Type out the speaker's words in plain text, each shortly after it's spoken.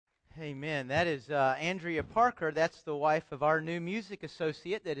Amen. That is Andrea Parker. That's the wife of our new music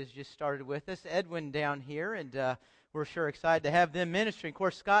associate that has just started with us, Edwin, down here, and we're sure excited to have them ministering. Of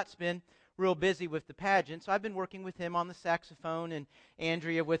course, Scott's been real busy with the pageant, so I've been working with him on the saxophone and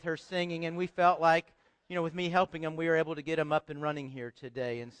Andrea with her singing, and we felt like, with me helping them, we were able to get them up and running here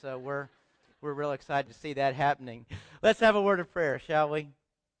today, and so we're real excited to see that happening. Let's have a word of prayer, shall we?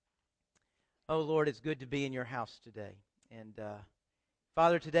 Oh, Lord, it's good to be in your house today, and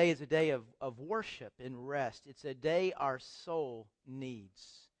Father, today is a day of worship and rest. It's a day our soul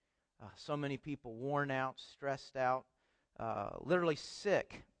needs. So many people worn out, stressed out, literally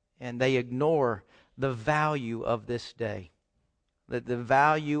sick, and they ignore the value of this day, the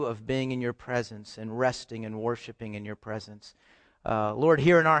value of being in your presence and resting and worshiping in your presence. Lord,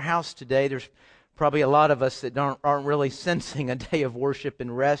 here in our house today, there's probably a lot of us that aren't really sensing a day of worship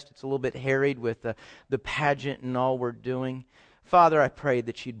and rest. It's a little bit harried with the pageant and all we're doing. Father, I pray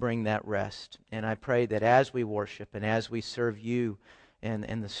that you'd bring that rest. And I pray that as we worship and as we serve you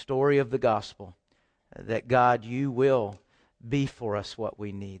and the story of the gospel, that God, you will be for us what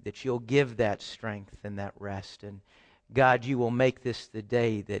we need, that you'll give that strength and that rest. And God, you will make this the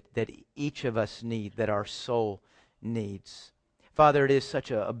day that each of us need, that our soul needs. Father, it is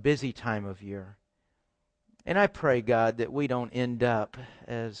such a busy time of year. And I pray, God, that we don't end up,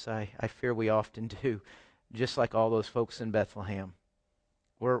 as I fear we often do, just like all those folks in Bethlehem.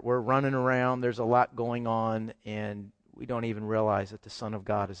 We're running around, there's a lot going on, and we don't even realize that the Son of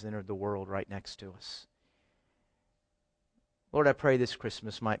God has entered the world right next to us. Lord, I pray this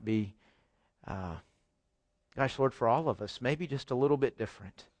Christmas might be, Lord, for all of us, maybe just a little bit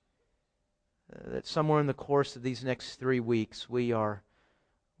different. That somewhere in the course of these next 3 weeks, we are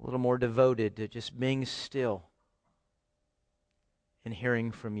a little more devoted to just being still and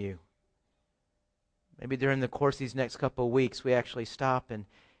hearing from you. Maybe during the course of these next couple of weeks, we actually stop and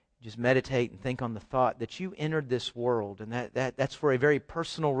just meditate and think on the thought that you entered this world, and that's for a very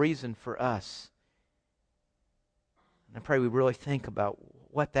personal reason for us. And I pray we really think about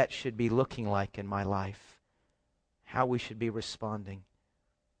what that should be looking like in my life, how we should be responding.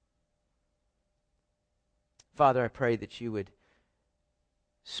 Father, I pray that you would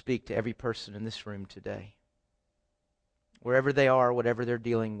speak to every person in this room today. Wherever they are, whatever they're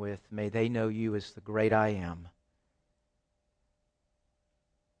dealing with, may they know you as the great I am.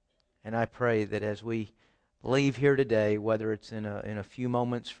 And I pray that as we leave here today, whether it's in a few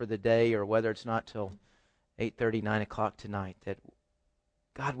moments for the day or whether it's not till 8:30, 9 o'clock tonight, that,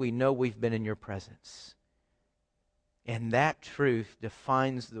 God, we know we've been in your presence. And that truth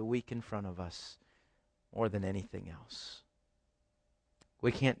defines the week in front of us more than anything else.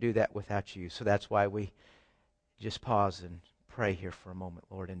 We can't do that without you, so that's why we just pause and pray here for a moment,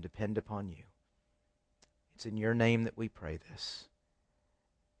 Lord, and depend upon you. It's in your name that we pray this.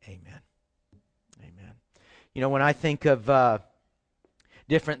 Amen. Amen. When I think of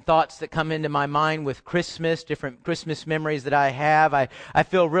different thoughts that come into my mind with Christmas, different Christmas memories that I have, I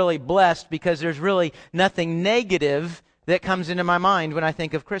feel really blessed because there's really nothing negative that comes into my mind when I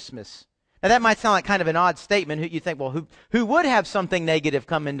think of Christmas. Now, that might sound like kind of an odd statement. You think, well, who would have something negative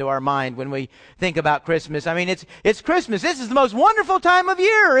come into our mind when we think about Christmas? I mean, it's Christmas. This is the most wonderful time of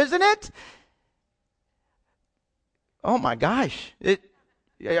year, isn't it? Oh, my gosh.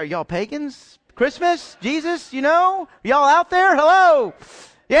 Are y'all pagans? Christmas? Jesus? Y'all out there? Hello?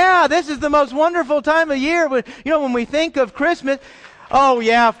 Yeah, this is the most wonderful time of year. When we think of Christmas, oh,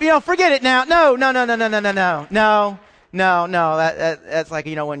 yeah, forget it now. No. No, that's like,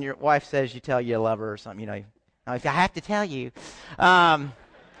 when your wife says you tell you love her or something, if I have to tell you. Y'all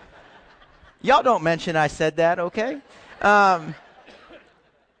don't mention I said that, okay? No,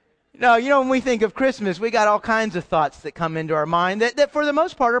 when we think of Christmas, we got all kinds of thoughts that come into our mind that for the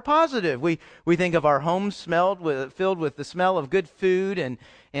most part are positive. We think of our homes filled with the smell of good food and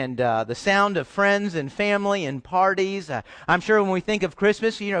the sound of friends and family and parties. I'm sure when we think of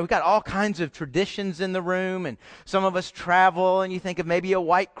Christmas, we've got all kinds of traditions in the room, and some of us travel, and you think of maybe a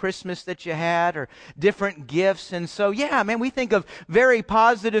white Christmas that you had or different gifts. And so, we think of very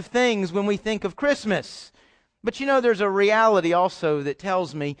positive things when we think of Christmas. But there's a reality also that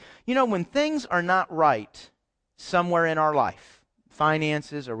tells me, when things are not right somewhere in our life,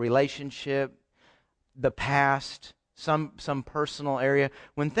 finances, a relationship, the past, some personal area,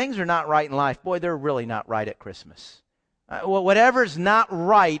 when things are not right in life, boy, they're really not right at Christmas. Whatever's not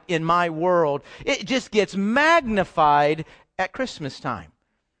right in my world, it just gets magnified at Christmas time.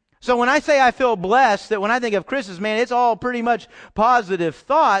 So when I say I feel blessed, that when I think of Christmas, man, it's all pretty much positive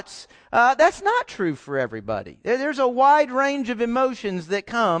thoughts, that's not true for everybody. There's a wide range of emotions that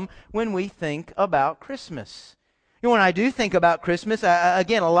come when we think about Christmas. You know, when I do think about Christmas,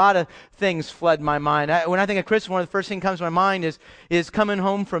 again, a lot of things flood my mind. When I think of Christmas, one of the first things that comes to my mind is coming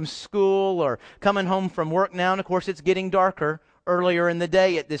home from school or coming home from work now. And, of course, it's getting darker earlier in the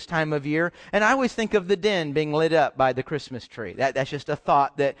day at this time of year. And I always think of the den being lit up by the Christmas tree. That's just a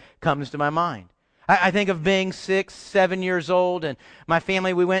thought that comes to my mind. I think of being 6, 7 years old, and my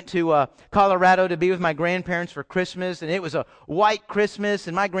family, we went to Colorado to be with my grandparents for Christmas, and it was a white Christmas,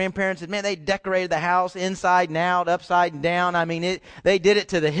 and my grandparents, man, they decorated the house inside and out, upside and down. I mean, they did it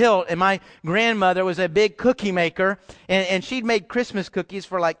to the hilt, and my grandmother was a big cookie maker, and she'd made Christmas cookies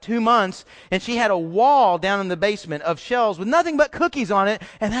for like 2 months, and she had a wall down in the basement of shelves with nothing but cookies on it,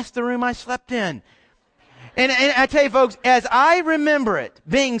 and that's the room I slept in. And I tell you, folks, as I remember it,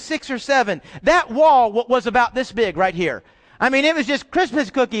 being 6 or 7, that wall was about this big right here. I mean, it was just Christmas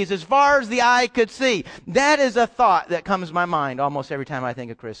cookies as far as the eye could see. That is a thought that comes to my mind almost every time I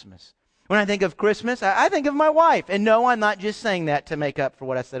think of Christmas. When I think of Christmas, I think of my wife. And no, I'm not just saying that to make up for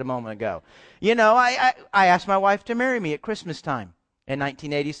what I said a moment ago. You know, I asked my wife to marry me at Christmas time in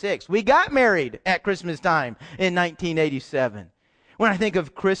 1986. We got married at Christmas time in 1987. When I think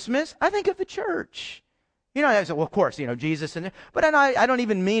of Christmas, I think of the church. You know, I say, well, of course, you know, Jesus but I don't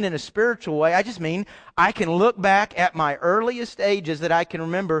even mean in a spiritual way. I just mean I can look back at my earliest ages that I can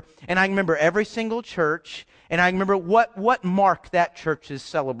remember, and I can remember every single church, and I remember what marked that church's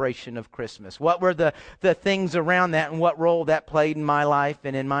celebration of Christmas. What were the things around that, and what role that played in my life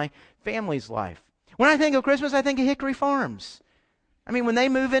and in my family's life. When I think of Christmas, I think of Hickory Farms. I mean, when they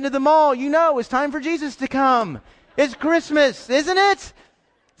move into the mall, you know, it's time for Jesus to come. It's Christmas, isn't it?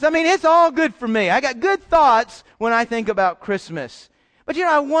 I mean, it's all good for me. I got good thoughts when I think about Christmas. But, you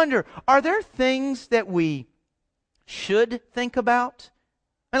know, I wonder, are there things that we should think about?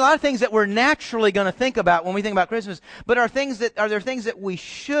 And a lot of things that we're naturally going to think about when we think about Christmas, but are there things that we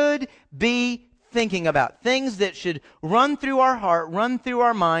should be thinking about? Things that should run through our heart, run through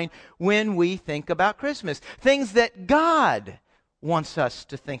our mind when we think about Christmas. Things that God wants us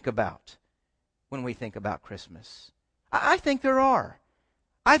to think about when we think about Christmas. I think there are.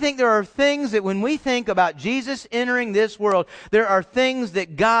 I think there are things that when we think about Jesus entering this world, there are things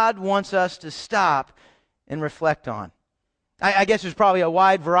that God wants us to stop and reflect on. I guess there's probably a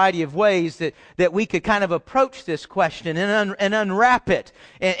wide variety of ways that we could kind of approach this question and unwrap it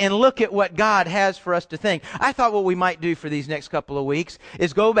and look at what God has for us to think. I thought what we might do for these next couple of weeks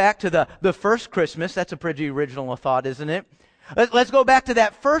is go back to the first Christmas. That's a pretty original thought, isn't it? Let's go back to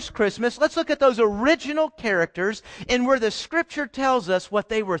that first Christmas. Let's look at those original characters and where the Scripture tells us what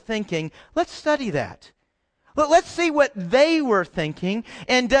they were thinking. Let's study that. Let's see what they were thinking.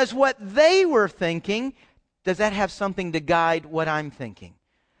 And does what they were thinking, does that have something to guide what I'm thinking?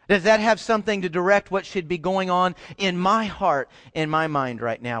 Does that have something to direct what should be going on in my heart, in my mind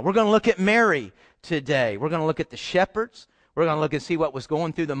right now? We're going to look at Mary today. We're going to look at the shepherds. We're going to look and see what was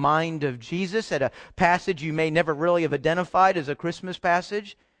going through the mind of Jesus at a passage you may never really have identified as a Christmas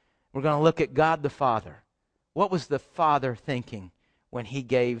passage. We're going to look at God the Father. What was the Father thinking when He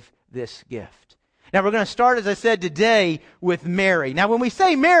gave this gift? Now we're going to start, as I said, today with Mary. Now when we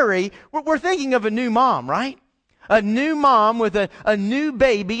say Mary, we're thinking of a new mom, right? A new mom with a new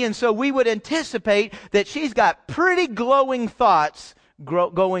baby, and so we would anticipate that she's got pretty glowing thoughts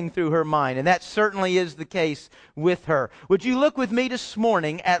going through her mind. And that certainly is the case with her. Would you look with me this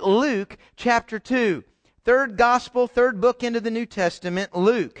morning at Luke chapter 2. Third gospel, third book into the New Testament,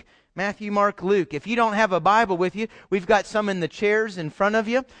 Luke. Matthew, Mark, Luke. If you don't have a Bible with you, we've got some in the chairs in front of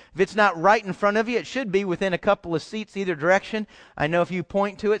you. If it's not right in front of you, it should be within a couple of seats either direction. I know if you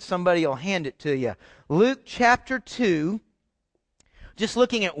point to it, somebody will hand it to you. Luke chapter 2. Just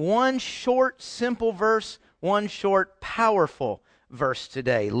looking at one short, simple verse, one short, powerful verse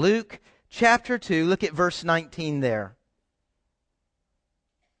today. Luke chapter 2, look at verse 19 there.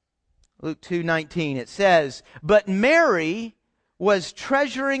 Luke 2:19, it says, "But Mary was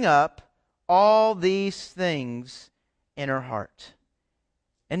treasuring up all these things in her heart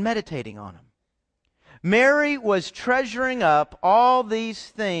and meditating on them." Mary was treasuring up all these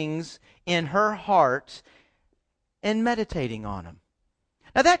things in her heart and meditating on them.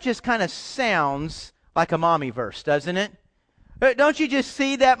 Now that just kind of sounds like a mommy verse, doesn't it? Don't you just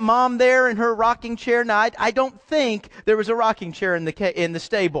see that mom there in her rocking chair? Now, I don't think there was a rocking chair in the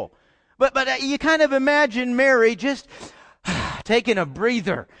stable. But you kind of imagine Mary just taking a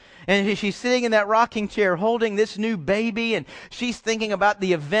breather. And she's sitting in that rocking chair holding this new baby. And she's thinking about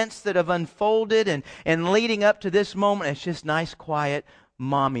the events that have unfolded and leading up to this moment. It's just nice, quiet,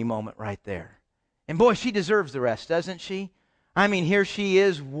 mommy moment right there. And boy, she deserves the rest, doesn't she? I mean, here she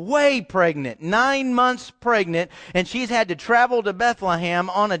is way pregnant, 9 months pregnant, and she's had to travel to Bethlehem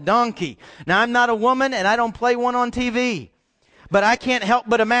on a donkey. Now, I'm not a woman, and I don't play one on TV. But I can't help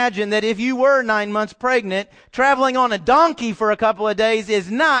but imagine that if you were 9 months pregnant, traveling on a donkey for a couple of days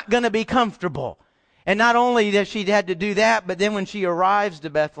is not going to be comfortable. And not only that she had to do that, but then when she arrives to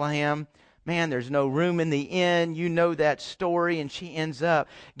Bethlehem, man, there's no room in the inn. You know that story, and she ends up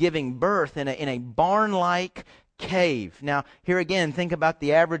giving birth in a barn-like cave. Now, here again, think about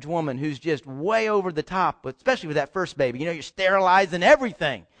the average woman who's just way over the top, especially with that first baby. You know, you're sterilizing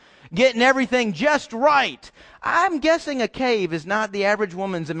everything, getting everything just right. I'm guessing a cave is not the average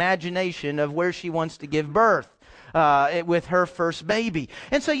woman's imagination of where she wants to give birth with her first baby.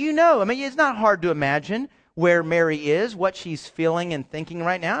 And so it's not hard to imagine where Mary is, what she's feeling and thinking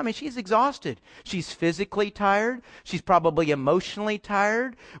right now. I mean, she's exhausted. She's physically tired. She's probably emotionally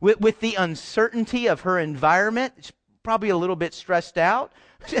tired. With the uncertainty of her environment, she's probably a little bit stressed out.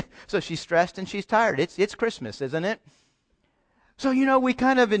 So she's stressed and she's tired. It's Christmas, isn't it? So, we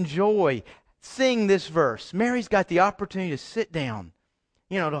kind of enjoy seeing this verse. Mary's got the opportunity to sit down,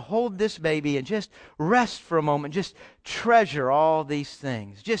 to hold this baby and just rest for a moment, just treasure all these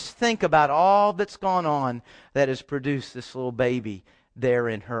things. Just think about all that's gone on that has produced this little baby there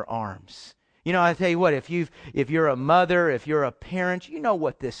in her arms. I tell you what, if you're a mother, if you're a parent, you know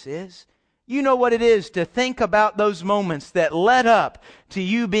what this is. You know what it is to think about those moments that led up to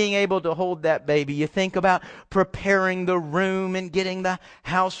you being able to hold that baby. You think about preparing the room and getting the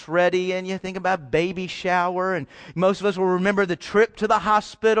house ready, and you think about baby shower, and most of us will remember the trip to the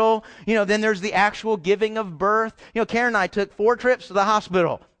hospital. Then there's the actual giving of birth. Karen and I took 4 trips to the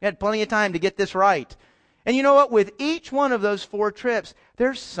hospital. We had plenty of time to get this right. And you know what? With each one of those 4 trips,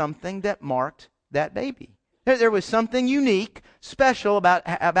 there's something that marked that baby. There was something unique, special about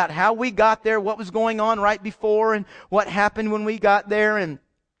how we got there, what was going on right before, and what happened when we got there. And,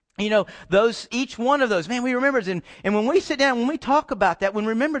 each one of those, man, we remember. And when we sit down, when we talk about that, when we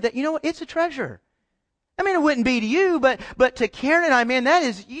remember that, it's a treasure. I mean, it wouldn't be to you, but to Karen and I, man, that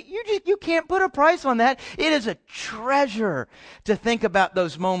is, you can't put a price on that. It is a treasure to think about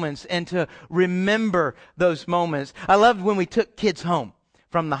those moments and to remember those moments. I loved when we took kids home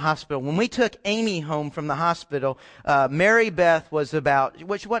from the hospital. When we took Amy home from the hospital, Mary Beth was she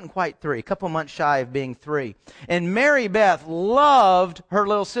wasn't quite 3, a couple months shy of being 3. And Mary Beth loved her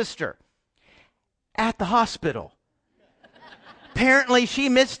little sister at the hospital. Apparently, she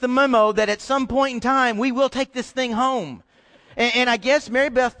missed the memo that at some point in time, we will take this thing home. And I guess Mary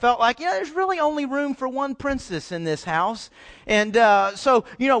Beth felt like, there's really only room for one princess in this house. And so,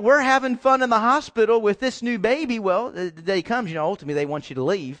 we're having fun in the hospital with this new baby. Well, the day comes, ultimately they want you to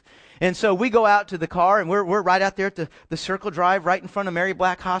leave. And so we go out to the car, and we're right out there at the Circle Drive right in front of Mary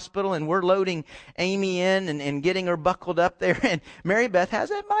Black Hospital, and we're loading Amy in and getting her buckled up there. And Mary Beth has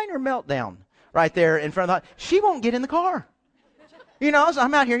a minor meltdown right there in front of she won't get in the car. So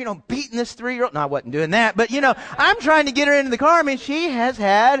I'm out here, beating this 3-year-old. No, I wasn't doing that. But, I'm trying to get her into the car. I mean, she has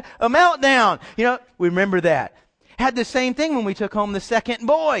had a meltdown. We remember that. Had the same thing when we took home the second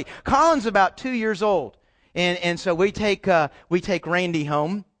boy. Colin's about 2 years old. And so we take Randy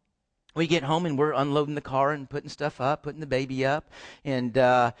home. We get home and we're unloading the car and putting stuff up, putting the baby up. And,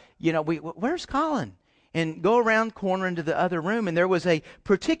 where's Colin? And go around corner into the other room. And there was a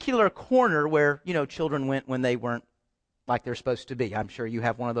particular corner where, children went when they weren't like they're supposed to be. I'm sure you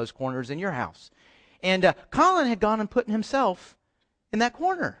have one of those corners in your house. And Colin had gone and put himself in that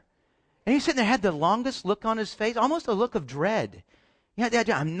corner. And he's sitting there, had the longest look on his face, almost a look of dread.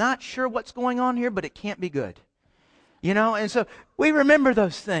 I'm not sure what's going on here, but it can't be good. And so we remember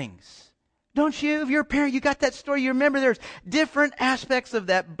those things. Don't you? If you're a parent, you got that story. You remember there's different aspects of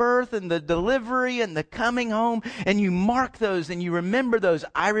that birth and the delivery and the coming home, and you mark those and you remember those.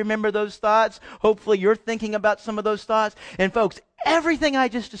 I remember those thoughts. Hopefully you're thinking about some of those thoughts. And folks, everything I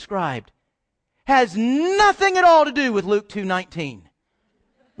just described has nothing at all to do with Luke 2:19.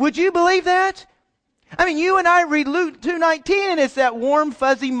 Would you believe that? I mean, you and I read Luke 2:19, and it's that warm,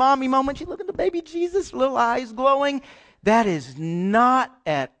 fuzzy, mommy moment. You look at the baby Jesus, little eyes glowing. That is not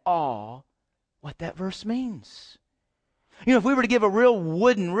at all what that verse means. If we were to give a real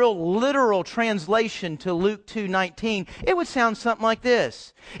wooden, real literal translation to Luke 2:19, it would sound something like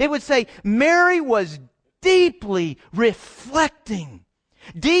this. It would say, Mary was deeply reflecting,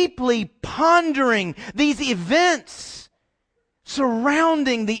 deeply pondering these events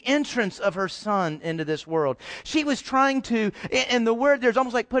surrounding the entrance of her son into this world. She was trying to, and the word there's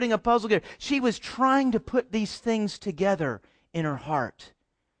almost like putting a puzzle together. She was trying to put these things together in her heart.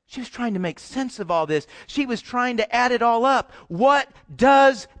 She was trying to make sense of all this. She was trying to add it all up. What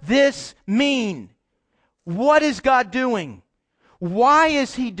does this mean? What is God doing? Why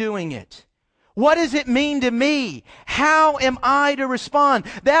is He doing it? What does it mean to me? How am I to respond?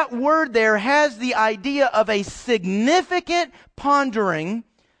 That word there has the idea of a significant pondering,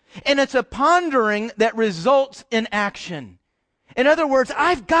 and it's a pondering that results in action. In other words,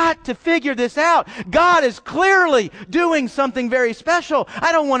 I've got to figure this out. God is clearly doing something very special.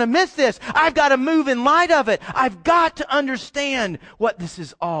 I don't want to miss this. I've got to move in light of it. I've got to understand what this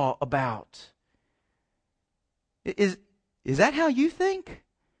is all about. Is that how you think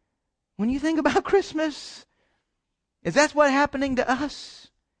when you think about Christmas? Is that what's happening to us?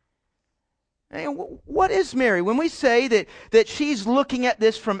 What is Mary? When we say that she's looking at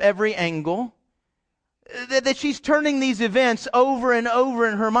this from every angle, that she's turning these events over and over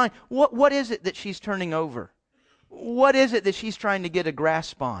in her mind, what is it that she's turning over? What is it that she's trying to get a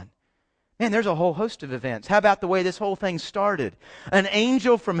grasp on? Man, there's a whole host of events. How about the way this whole thing started? An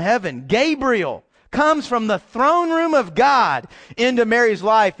angel from heaven, Gabriel, comes from the throne room of God into Mary's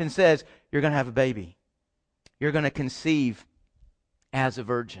life and says, you're going to have a baby. You're going to conceive as a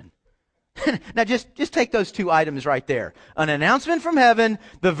virgin. Now just take those two items right there. An announcement from heaven,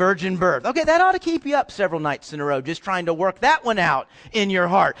 the virgin birth. Okay, that ought to keep you up several nights in a row, just trying to work that one out in your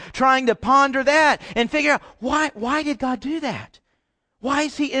heart. Trying to ponder that and figure out, why did God do that? Why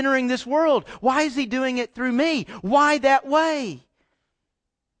is He entering this world? Why is He doing it through me? Why that way?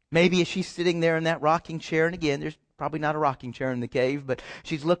 Maybe as she's sitting there in that rocking chair, and again, there's probably not a rocking chair in the cave, but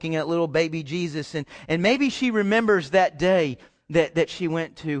she's looking at little baby Jesus, and maybe she remembers that day that she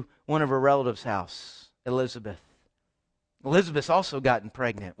went to one of her relatives' house, Elizabeth. Elizabeth's also gotten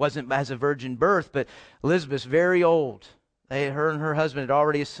pregnant. Wasn't as a virgin birth, but Elizabeth's very old. Her and her husband had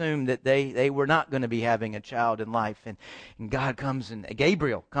already assumed that they were not going to be having a child in life. And God comes and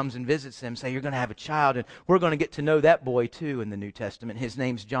Gabriel comes and visits them, say, you're going to have a child. And we're going to get to know that boy too in the New Testament. His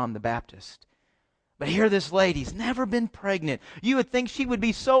name's John the Baptist. But here this lady's never been pregnant. You would think she would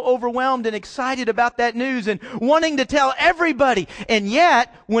be so overwhelmed and excited about that news and wanting to tell everybody. And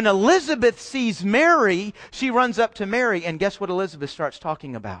yet, when Elizabeth sees Mary, she runs up to Mary, and guess what Elizabeth starts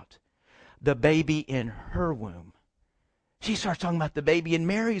talking about? The baby in her womb. She starts talking about the baby in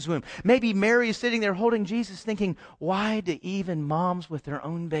Mary's womb. Maybe Mary is sitting there holding Jesus thinking, why do even moms with their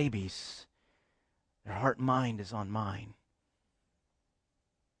own babies, their heart and mind is on mine?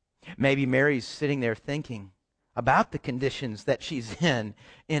 Maybe Mary's sitting there thinking about the conditions that she's in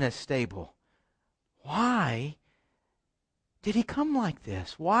a stable. Why did He come like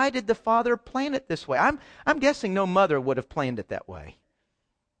this? Why did the Father plan it this way? I'm guessing no mother would have planned it that way.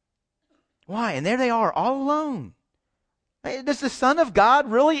 Why? And there they are, all alone. Does the Son of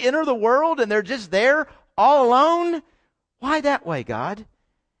God really enter the world and they're just there all alone? Why that way, God?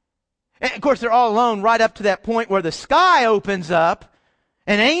 And of course, they're all alone right up to that point where the sky opens up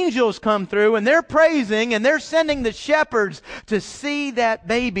and angels come through and they're praising and they're sending the shepherds to see that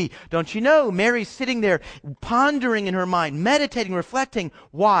baby. Don't you know, Mary's sitting there pondering in her mind, meditating, reflecting.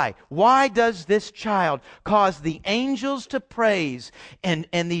 Why? Why does this child cause the angels to praise and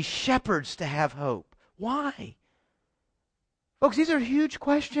these shepherds to have hope? Why? Folks, these are huge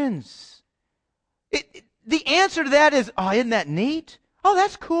questions. The answer to that is, oh, isn't that neat? Oh,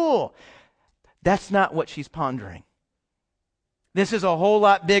 that's cool. That's not what she's pondering. This is a whole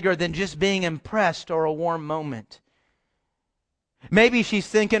lot bigger than just being impressed or a warm moment. Maybe she's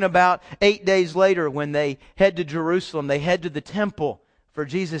thinking about 8 days later when they head to Jerusalem, they head to the temple for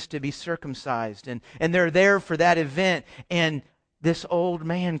Jesus to be circumcised. And they're there for that event. And this old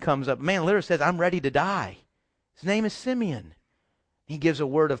man comes up. Man literally says, I'm ready to die. His name is Simeon. He gives a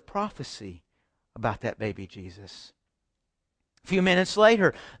word of prophecy about that baby Jesus. A few minutes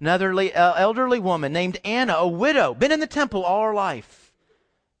later, another elderly woman named Anna, a widow, been in the temple all her life.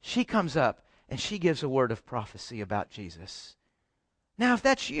 She comes up and she gives a word of prophecy about Jesus. Now, if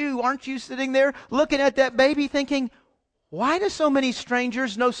that's you, aren't you sitting there looking at that baby thinking, why do so many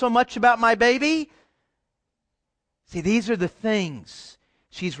strangers know so much about my baby? See, these are the things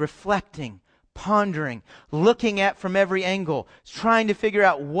she's reflecting, pondering, looking at from every angle, trying to figure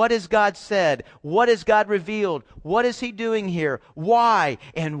out what has God said, what has God revealed, what is He doing here, why,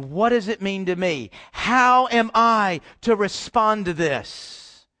 and what does it mean to me? How am I to respond to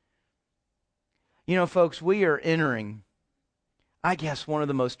this? You know, folks, we are entering, I guess, one of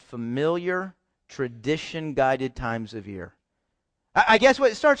the most familiar, tradition-guided times of year. I guess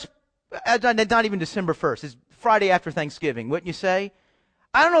what it starts, not even December 1st, it's Friday after Thanksgiving, wouldn't you say?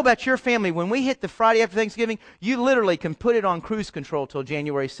 I don't know about your family. When we hit the Friday after Thanksgiving, you literally can put it on cruise control till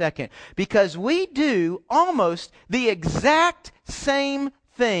January 2nd. Because we do almost the exact same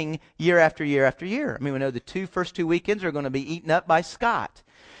thing year after year after year. I mean, we know the first two weekends are going to be eaten up by Scott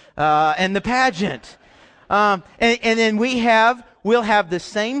and the pageant. And then we have we'll have the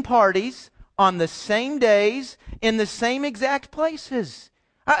same parties on the same days in the same exact places.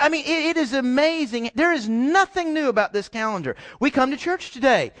 I mean, it is amazing. There is nothing new about this calendar. We come to church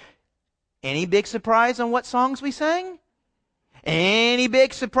today. Any big surprise on what songs we sang? Any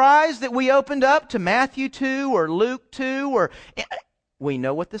big surprise that we opened up to Matthew 2 or Luke 2? Or we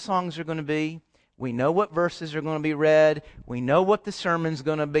know what the songs are going to be. We know what verses are going to be read. We know what the sermon's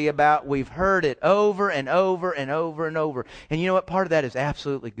going to be about. We've heard it over and over and over and over. And you know what? Part of that is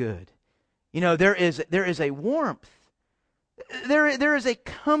absolutely good. You know, there is a warmth. There is a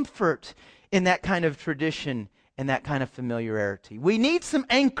comfort in that kind of tradition and that kind of familiarity. We need some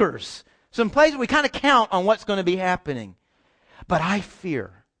anchors, some places we kind of count on what's going to be happening. But I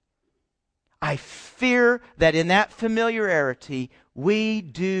fear that in that familiarity, we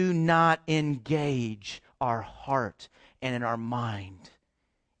do not engage our heart and in our mind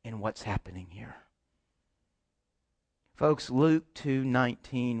in what's happening here. Folks, Luke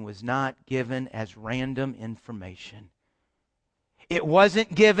 2:19 was not given as random information. It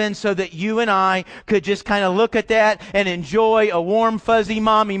wasn't given so that you and I could just kind of look at that and enjoy a warm, fuzzy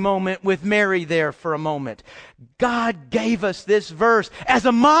mommy moment with Mary there for a moment. God gave us this verse as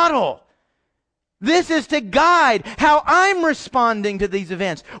a model. This is to guide how I'm responding to these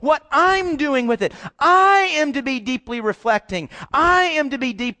events, what I'm doing with it. I am to be deeply reflecting. I am to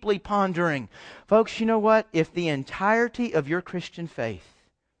be deeply pondering. Folks, you know what? If the entirety of your Christian faith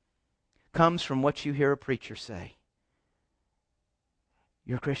comes from what you hear a preacher say,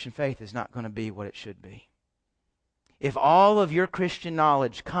 your Christian faith is not going to be what it should be. If all of your Christian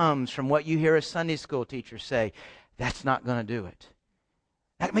knowledge comes from what you hear a Sunday school teacher say, that's not going to do it.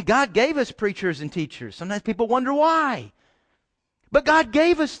 I mean, God gave us preachers and teachers. Sometimes people wonder why. But God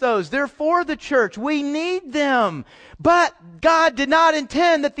gave us those. They're for the church. We need them. But God did not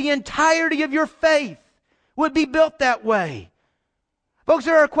intend that the entirety of your faith would be built that way. Folks,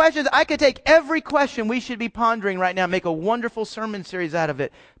 there are questions. I could take every question we should be pondering right now, make a wonderful sermon series out of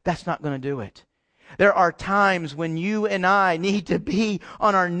it. That's not going to do it. There are times when you and I need to be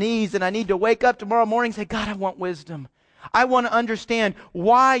on our knees, and I need to wake up tomorrow morning and say, God, I want wisdom. I want to understand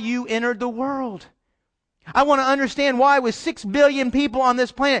why you entered the world. I want to understand why with 6 billion people on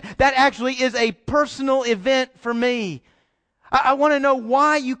this planet, that actually is a personal event for me. I want to know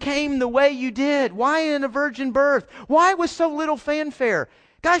why you came the way you did. Why in a virgin birth? Why with so little fanfare?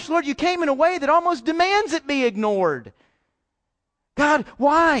 Gosh, Lord, you came in a way that almost demands it be ignored. God,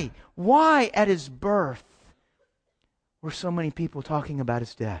 why? Why at His birth were so many people talking about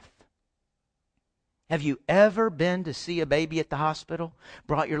His death? Have you ever been to see a baby at the hospital?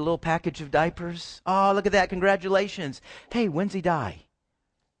 Brought your little package of diapers? Oh, look at that. Congratulations. Hey, when's He die?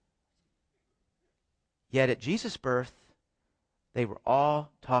 Yet at Jesus' birth, they were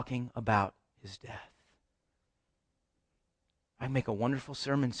all talking about His death. I make a wonderful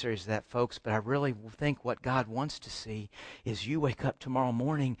sermon series of that, folks, but I really think what God wants to see is you wake up tomorrow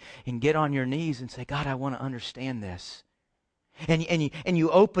morning and get on your knees and say, God, I want to understand this. And you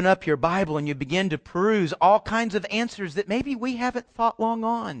open up your Bible and you begin to peruse all kinds of answers that maybe we haven't thought long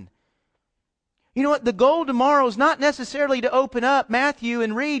on. You know what? The goal tomorrow is not necessarily to open up Matthew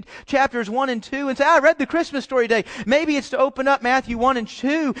and read chapters 1 and 2 and say, I read the Christmas story today. Maybe it's to open up Matthew 1 and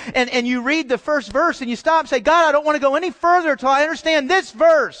 2 and you read the first verse and you stop and say, God, I don't want to go any further until I understand this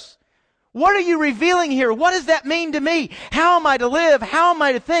verse. What are you revealing here? What does that mean to me? How am I to live? How am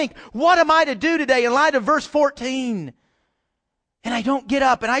I to think? What am I to do today in light of verse 14? And I don't get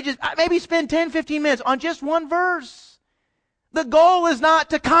up and I maybe spend 10, 15 minutes on just one verse. The goal is not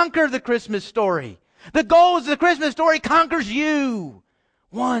to conquer the Christmas story. The goal is the Christmas story conquers you.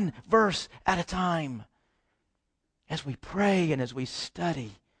 One verse at a time. As we pray and as we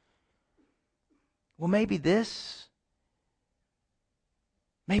study. Well, maybe this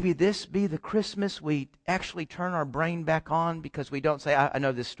be the Christmas we actually turn our brain back on because we don't say, I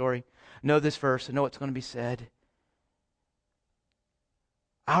know this story, I know this verse, I know what's going to be said.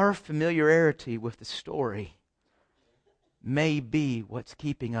 Our familiarity with the story may be what's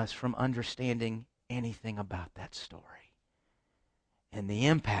keeping us from understanding anything about that story and the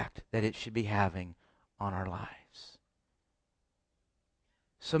impact that it should be having on our lives.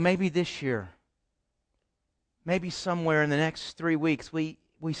 So maybe this year, maybe somewhere in the next 3 weeks, we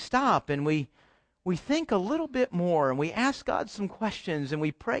stop and we think a little bit more and we ask God some questions and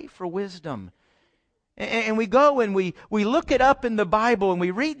we pray for wisdom. And we go and we look it up in the Bible and we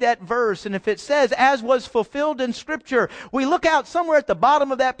read that verse. And if it says, as was fulfilled in Scripture, we look out somewhere at the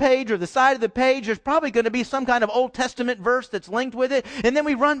bottom of that page or the side of the page. There's probably going to be some kind of Old Testament verse that's linked with it. And then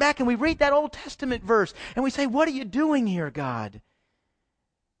we run back and we read that Old Testament verse. And we say, what are you doing here, God?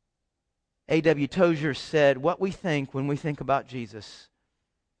 A.W. Tozer said, what we think when we think about Jesus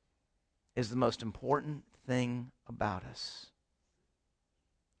is the most important thing about us.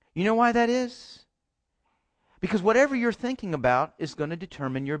 You know why that is? Because whatever you're thinking about is going to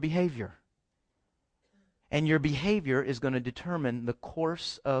determine your behavior. And your behavior is going to determine the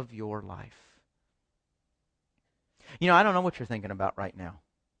course of your life. You know, I don't know what you're thinking about right now.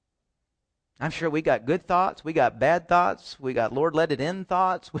 I'm sure we got good thoughts, we got bad thoughts, we got Lord let it in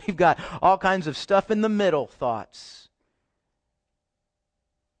thoughts, we've got all kinds of stuff in the middle thoughts.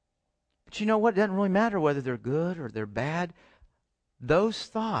 But you know what? It doesn't really matter whether they're good or they're bad. Those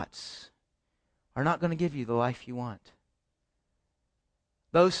thoughts are not going to give you the life you want.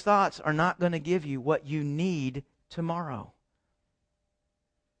 Those thoughts are not going to give you what you need tomorrow.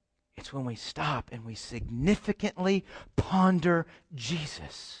 It's when we stop and we significantly ponder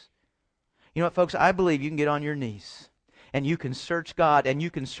Jesus. You know what, folks? I believe you can get on your knees and you can search God and you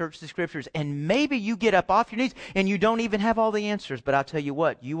can search the Scriptures, and maybe you get up off your knees and you don't even have all the answers, but I'll tell you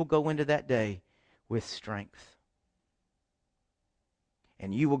what, you will go into that day with strength.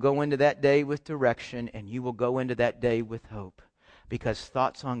 And you will go into that day with direction, and you will go into that day with hope. Because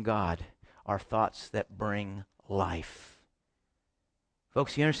thoughts on God are thoughts that bring life.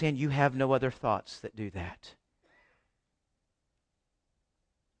 Folks, you understand you have no other thoughts that do that.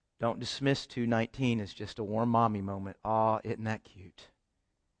 Don't dismiss 2:19 as just a warm mommy moment. Aw, isn't that cute?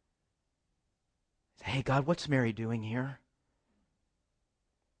 Hey, God, what's Mary doing here?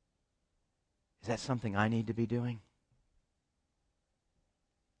 Is that something I need to be doing?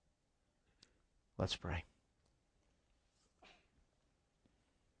 Let's pray.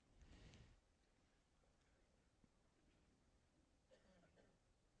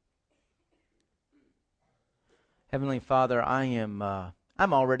 Heavenly Father, I'm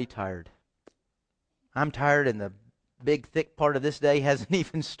already tired. I'm tired, and the big, thick part of this day hasn't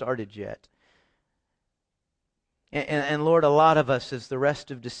even started yet. And Lord, a lot of us, as the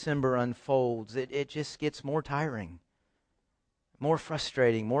rest of December unfolds, it just gets more tiring, more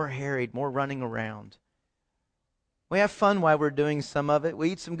frustrating, more harried, more running around. We have fun while we're doing some of it.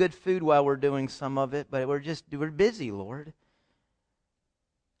 We eat some good food while we're doing some of it, but we're busy, Lord.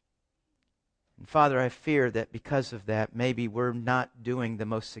 And Father, I fear that because of that, maybe we're not doing the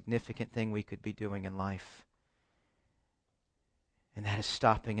most significant thing we could be doing in life. And that is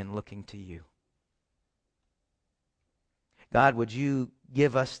stopping and looking to you. God, would you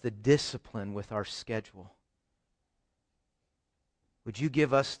give us the discipline with our schedule? Would you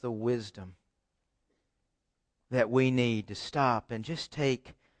give us the wisdom that we need to stop and just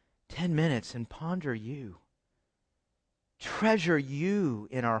take 10 minutes and ponder you? Treasure you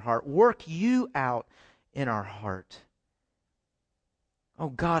in our heart. Work you out in our heart. Oh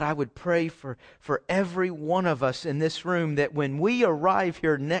God, I would pray for every one of us in this room that when we arrive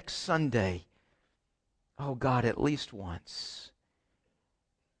here next Sunday, oh God, at least once,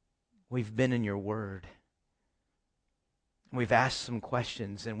 we've been in your Word. We've asked some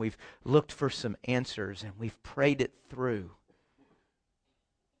questions and we've looked for some answers and we've prayed it through.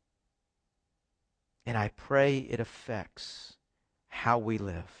 And I pray it affects how we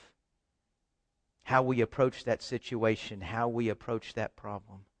live, how we approach that situation, how we approach that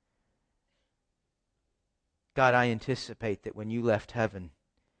problem. God, I anticipate that when you left heaven,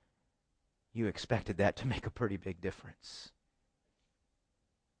 you expected that to make a pretty big difference.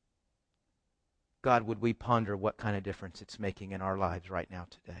 God, would we ponder what kind of difference it's making in our lives right now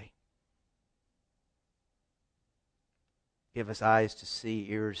today? Give us eyes to see,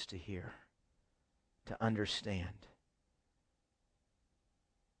 ears to hear, to understand.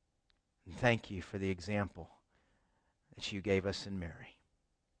 And thank you for the example that you gave us in Mary.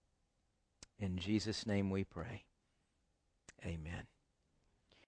 In Jesus' name we pray. Amen.